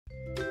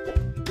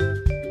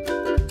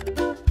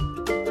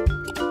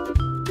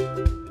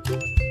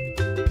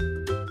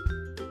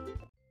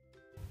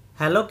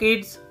Hello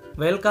kids,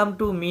 welcome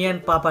to Me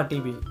and Papa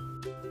TV.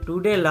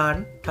 Today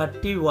learn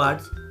 30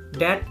 words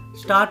that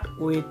start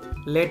with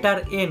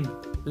letter N.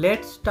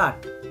 Let's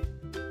start.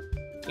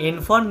 N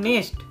for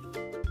nest.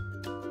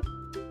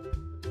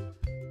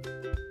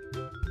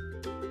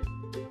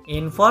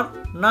 N for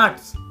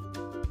nuts.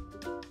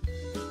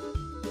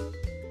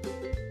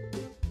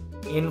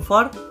 N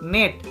for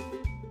net.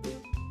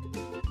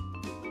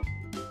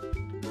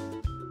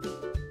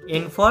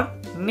 N for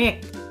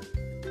neck.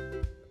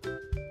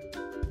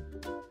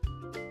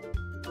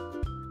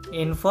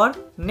 N for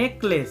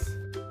necklace.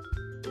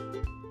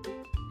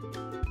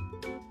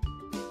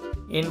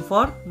 N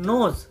for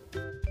nose.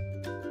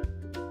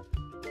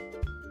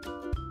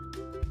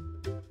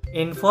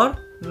 N for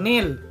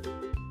nail.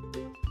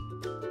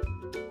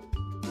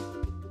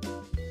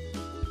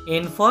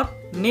 N for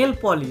nail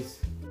polish.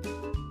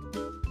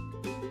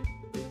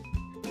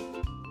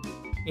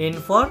 N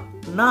for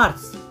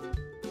nurse.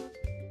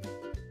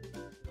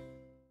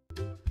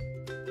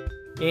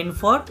 N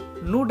for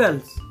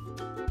noodles.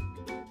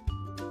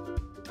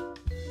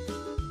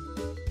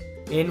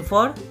 N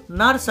for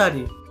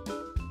nursery.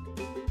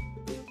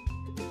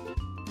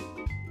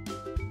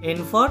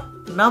 N for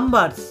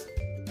numbers.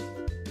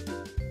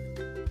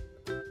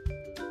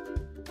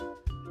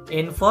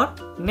 N for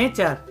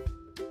nature.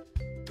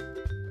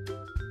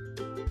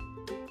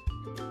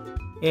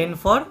 N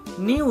for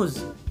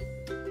news.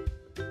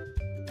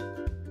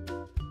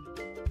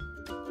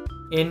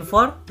 N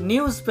for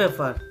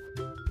newspaper.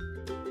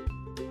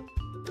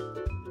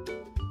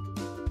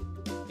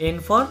 N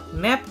for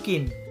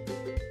napkin.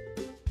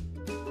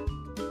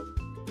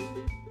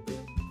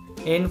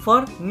 N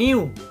for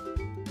new.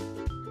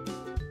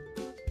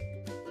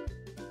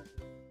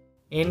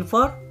 N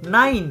for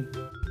 9.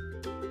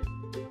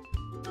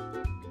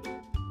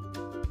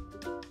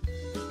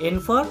 N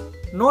for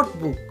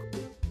notebook.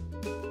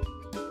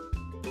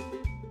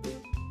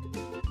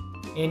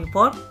 N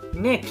for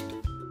next.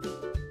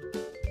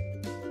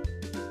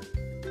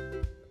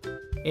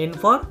 N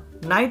for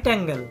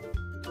nightingale.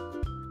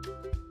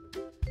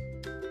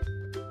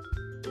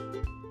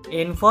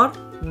 N for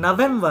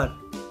November.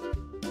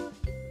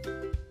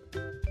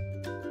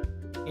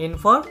 N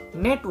for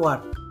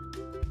network.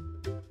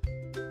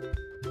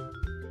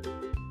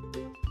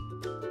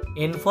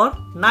 N for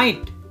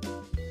night.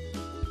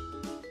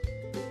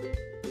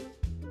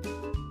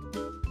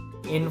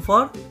 N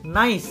for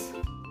nice.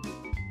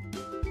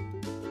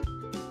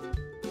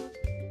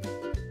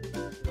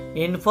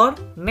 N for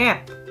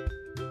nap.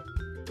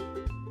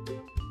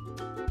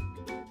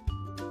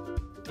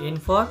 N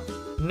for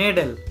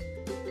needle.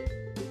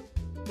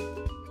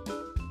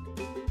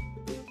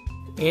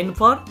 N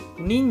for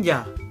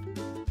ninja.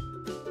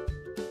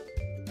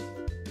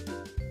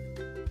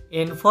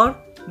 N for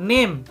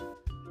name.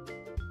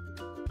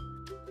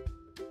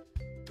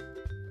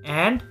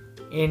 And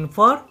N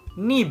for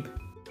nib.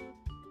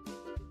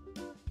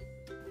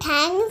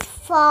 Thanks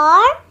for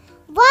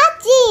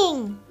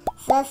watching.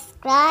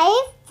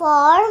 Subscribe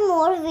for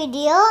more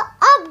video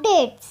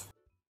updates.